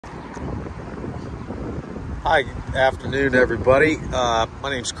Hi, good afternoon, everybody. My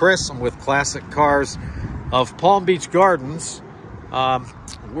name's Chris. I'm with Classic Cars of Palm Beach Gardens.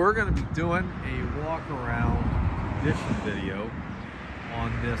 We're going to be doing a walk-around condition video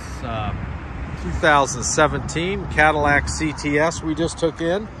on this 2017 Cadillac CTS we just took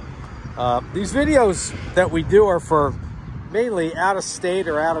in. These videos that we do are for mainly out-of-state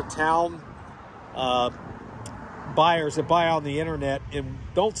or out-of-town buyers that buy on the internet and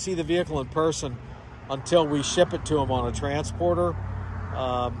don't see the vehicle in person until we ship it to them on a transporter.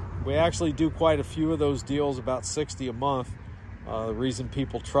 We actually do quite a few of those deals, about 60 a month. The reason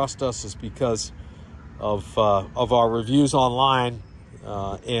people trust us is because of our reviews online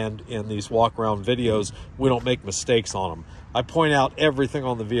and in these walk-around videos. We don't make mistakes on them. I point out everything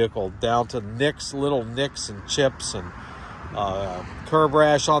on the vehicle, down to nicks, little nicks and chips, and curb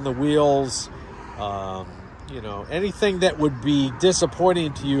rash on the wheels. You know, anything that would be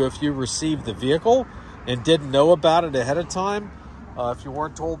disappointing to you if you received the vehicle and didn't know about it ahead of time. If you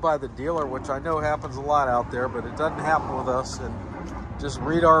weren't told by the dealer, which I know happens a lot out there, but it doesn't happen with us. And just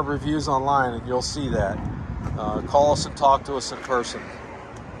read our reviews online and you'll see that. Call us and talk to us in person.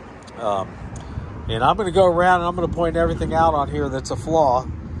 And I'm going to go around and I'm going to point everything out on here that's a flaw.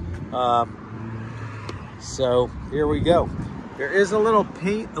 So here we go. There is a little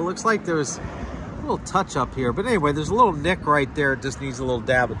paint. It looks like there's a little touch up here, but anyway, there's a little nick right there. It just needs a little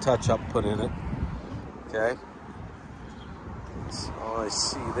dab of touch up put in it. Okay, that's all I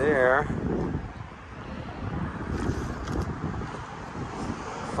see there.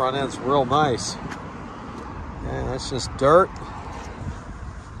 Front end's real nice. And that's just dirt.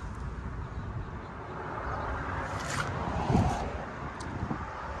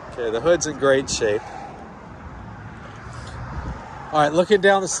 Okay, the hood's in great shape. All right, looking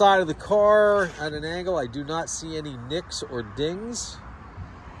down the side of the car at an angle, I do not see any nicks or dings.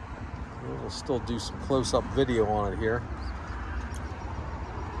 We'll still do some close-up video on it here.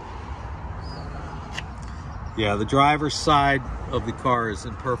 Yeah, the driver's side of the car is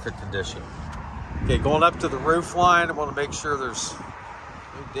in perfect condition. Okay, going up to the roof line, I want to make sure there's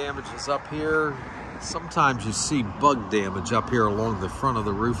no damages up here. Sometimes you see bug damage up here along the front of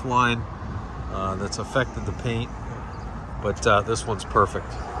the roof line that's affected the paint. But this one's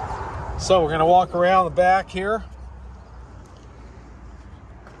perfect. So we're going to walk around the back here.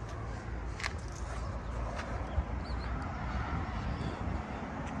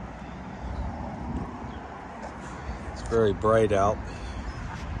 It's very bright out.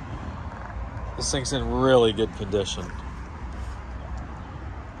 This thing's in really good condition.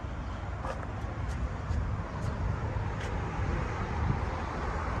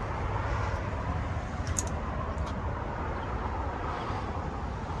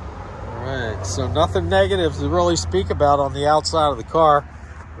 So nothing negative to really speak about on the outside of the car.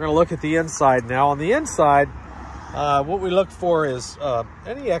 We're going to look at the inside now. On the inside, what we look for is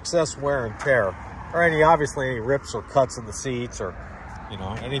any excess wear and tear, or obviously any rips or cuts in the seats, or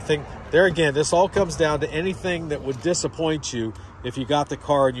anything. There again, this all comes down to anything that would disappoint you if you got the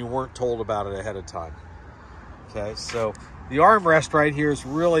car and you weren't told about it ahead of time. Okay, so the armrest right here is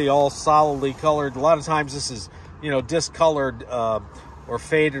really all solidly colored. A lot of times this is discolored or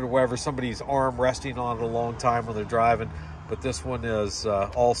faded or whatever, somebody's arm resting on it a long time when they're driving. But this one is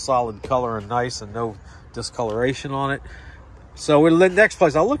all solid color and nice, and no discoloration on it. So in the next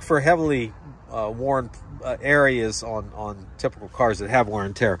place, I'll look for heavily worn areas on typical cars that have wear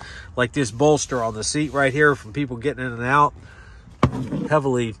and tear, like this bolster on the seat right here from people getting in and out.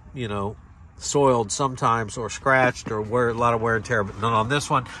 Heavily, soiled sometimes, or scratched, or a lot of wear and tear, but none on this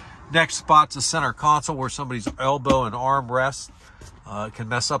one. Next spot's the center console, where somebody's elbow and arm rests. Can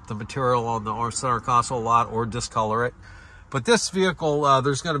mess up the material on the center console a lot, or discolor it. But this vehicle,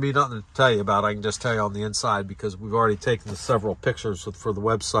 there's going to be nothing to tell you about. I can just tell you on the inside, because we've already taken several pictures for the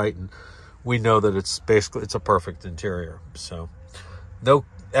website, and we know that it's a perfect interior. So no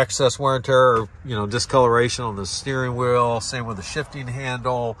excess wear and tear or discoloration on the steering wheel. Same with the shifting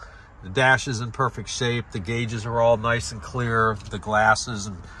handle. The dash is in perfect shape. The gauges are all nice and clear. The glasses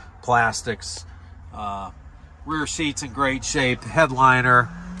and plastics. Rear seat's in great shape. Headliner,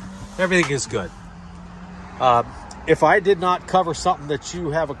 everything is good. If I did not cover something that you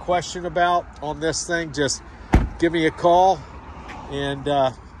have a question about on this thing, just give me a call,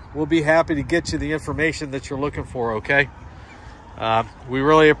 and we'll be happy to get you the information that you're looking for, okay? We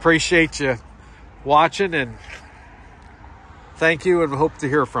really appreciate you watching, and thank you, and hope to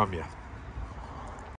hear from you.